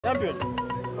Champion,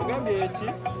 ogambye eki?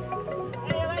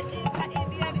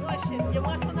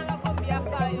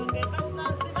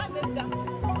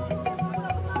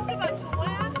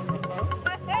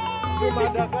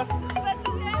 Madagascar.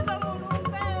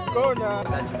 Kona.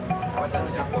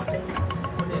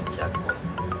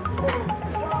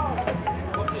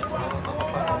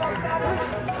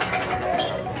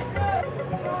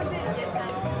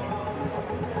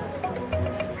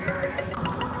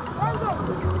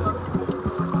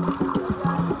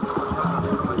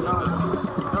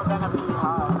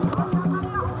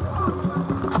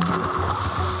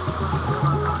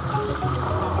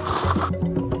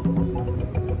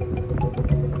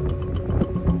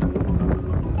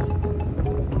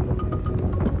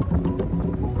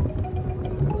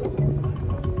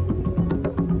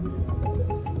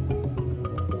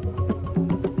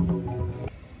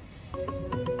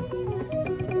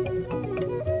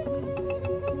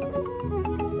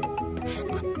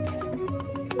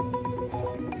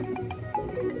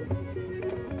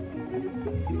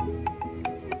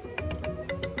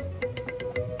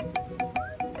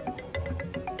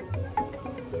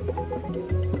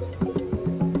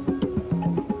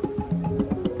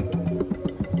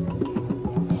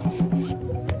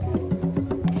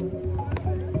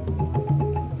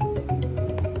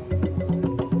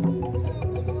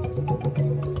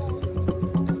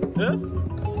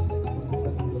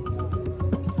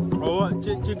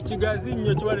 Kigazi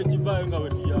nnyo kibale kivaayo nga bwe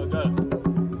tuyagala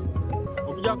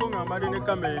okujjako nga mbadde ne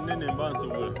kamera ennene mba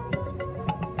nsobola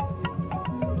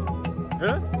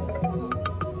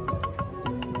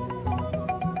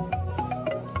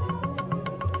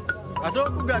asobola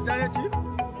okugatta neki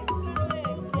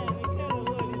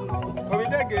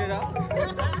obitegeera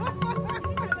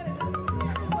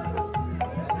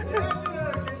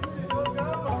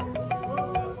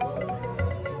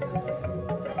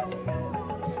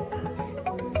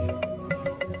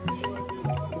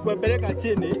kupeleka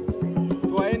chini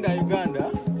waenda Uganda.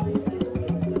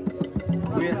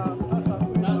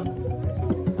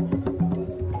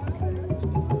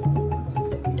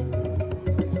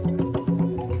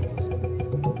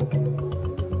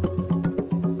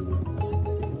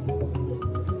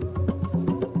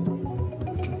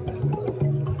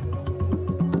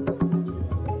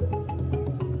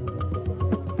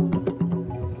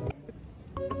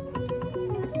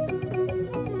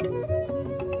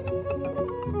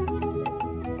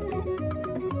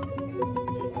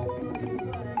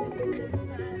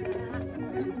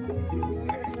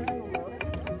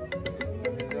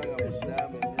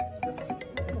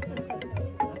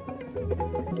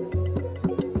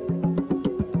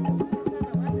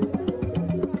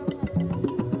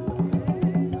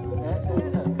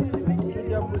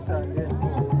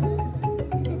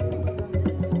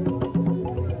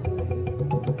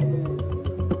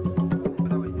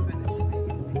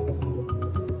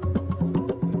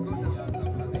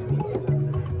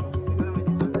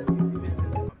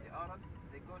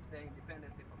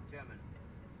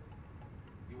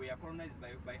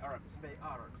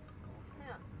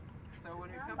 So when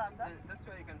you come to that's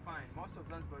where you can find most of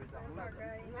Zanzibar are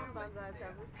Muslims.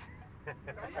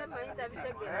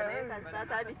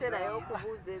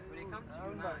 When it comes to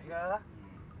unite,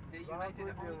 they united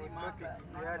only markets,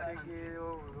 not the countries.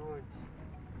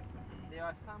 There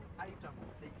are some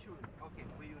items they choose. Okay,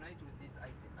 we unite with these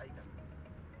items,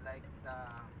 like the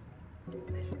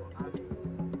national armies,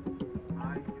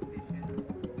 high education,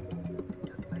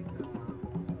 just like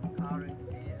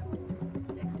currencies,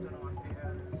 external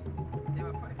affairs. There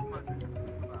were 5 matters.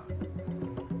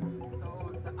 So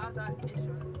the other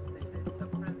issues, they said the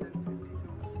presidents will be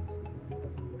 2.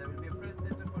 There will be a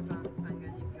president for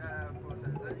Tanganyika, for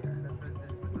Tanzania, and a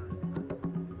president for Zanzibar.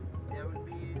 There will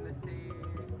be, let's say,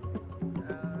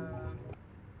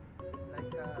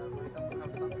 for example,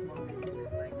 have some small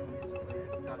ministries like the Ministry of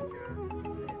Agriculture,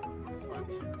 Ministry of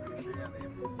Construction. You share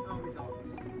them? No, we don't.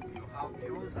 You have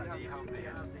yours and they have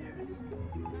theirs.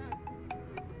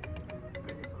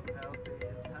 Ministry of Health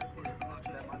is not the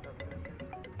matter.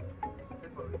 It's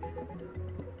separate.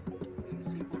 In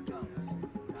simple terms,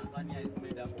 Tanzania is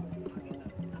made up of 2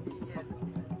 yes,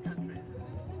 countries.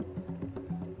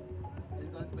 And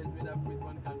Zanzibar is made up with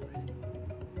 1 country.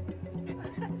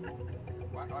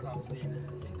 What I've seen, In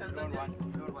you Tanzania,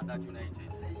 don't want that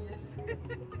united. yes. You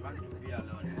want to be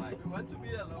alone. Why? We want to be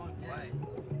alone. Yes. Why?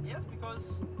 Yes,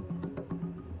 because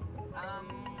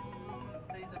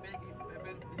there is a very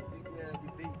big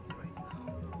debates right now.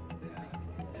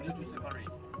 You need to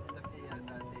separate. The people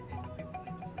need to separate.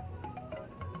 People are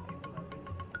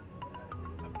really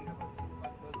talking about this,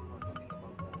 but those who are talking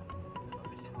about separation,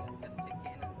 they just take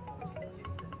in and vote in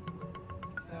jail.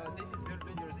 So this is very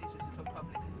dangerous issues to talk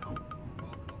publicly.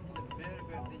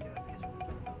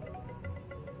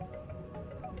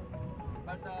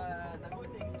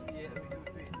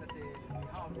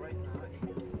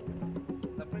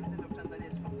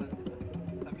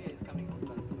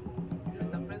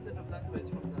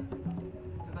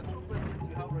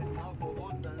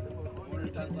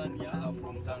 Tanzania are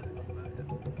from Zanzibar.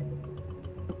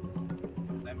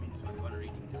 That means you're the one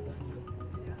reading Tanzania.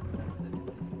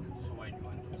 So why do you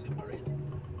want to separate?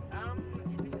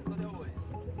 This is not always.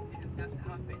 It has just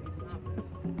happened. It happens.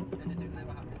 And it will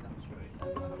never happen, I'm sure. It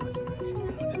will not happen.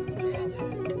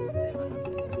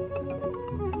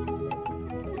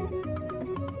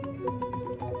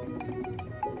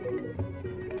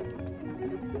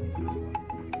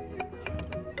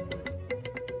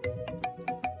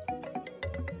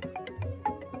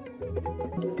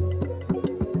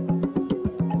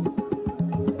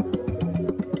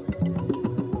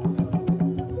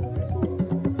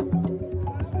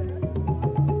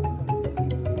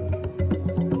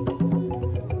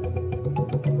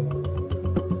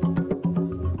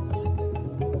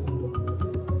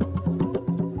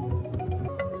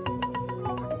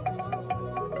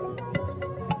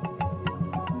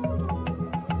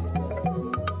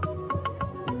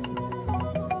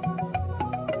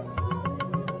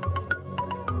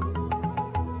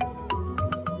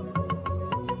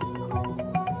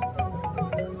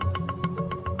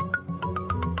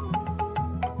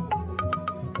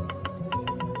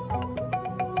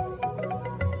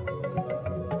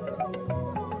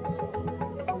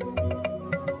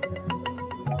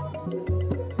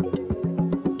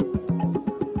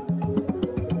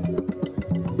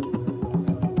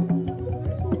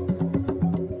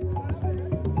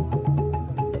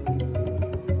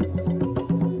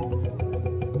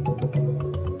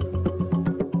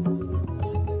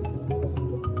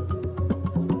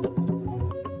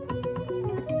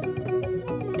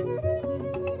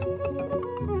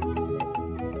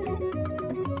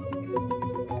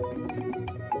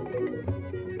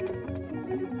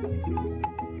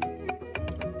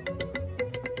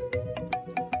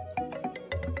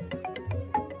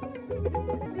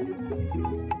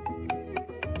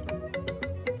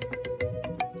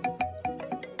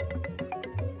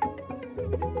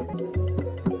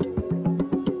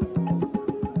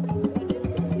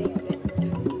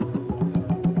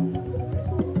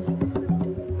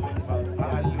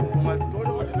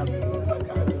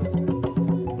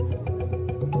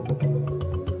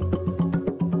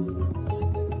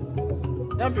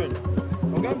 Champion,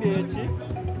 ogambye eki?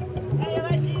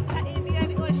 Bakiyita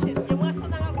Indian Ocean. Gye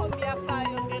mwasomangako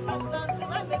byafaayo ng'eva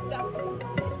Zanzibar n'edda.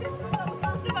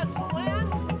 Zanzibar tuwa?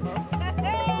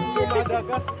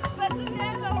 Madagascar.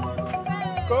 Batugenda mu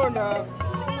Mumbai. Kona.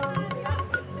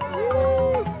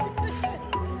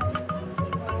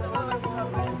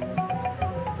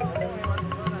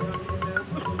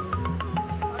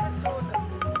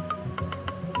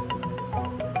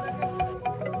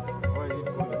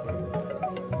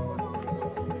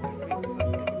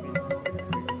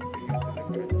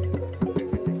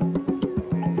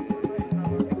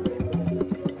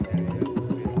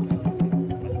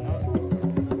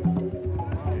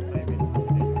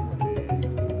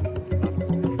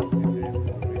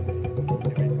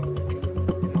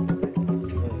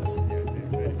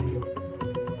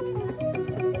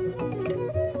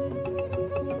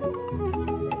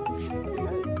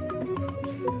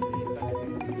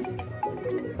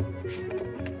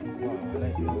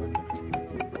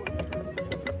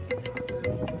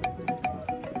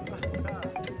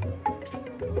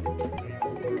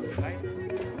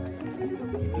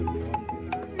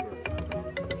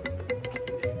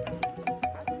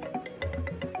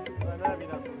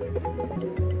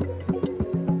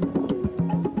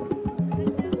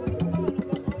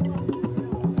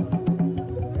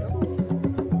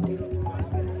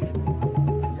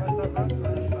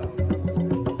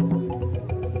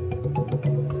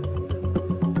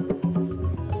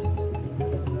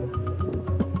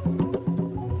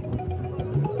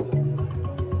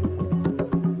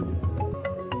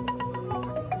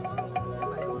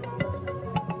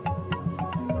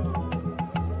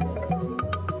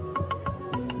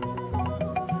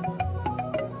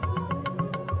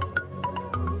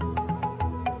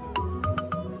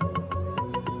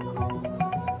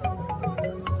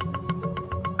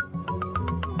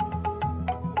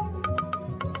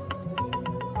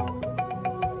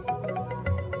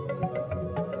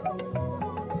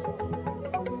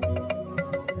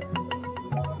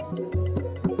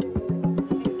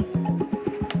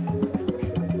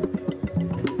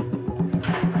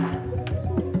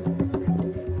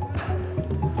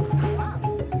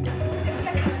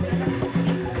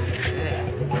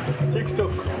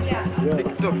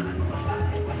 TikTok.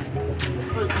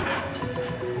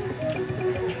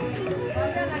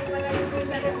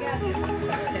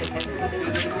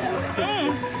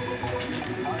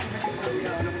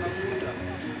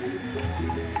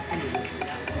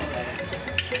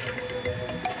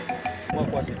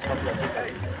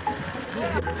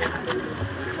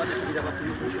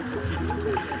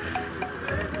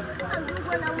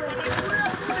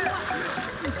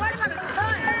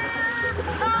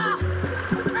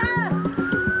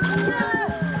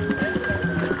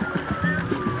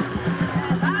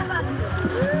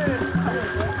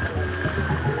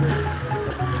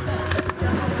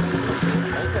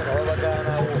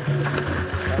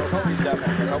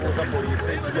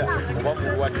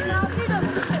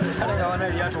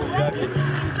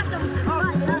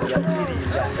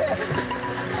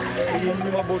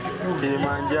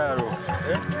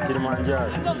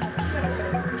 Kilimanjaro.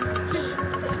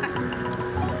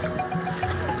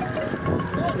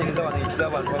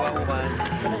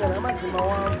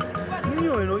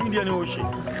 Niyo eno Indian Ocean.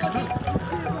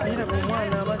 Ina kwa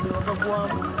mwana basi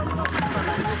wakagwamu.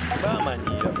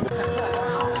 Bamanyira.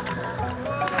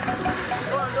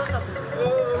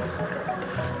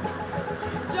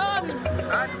 John.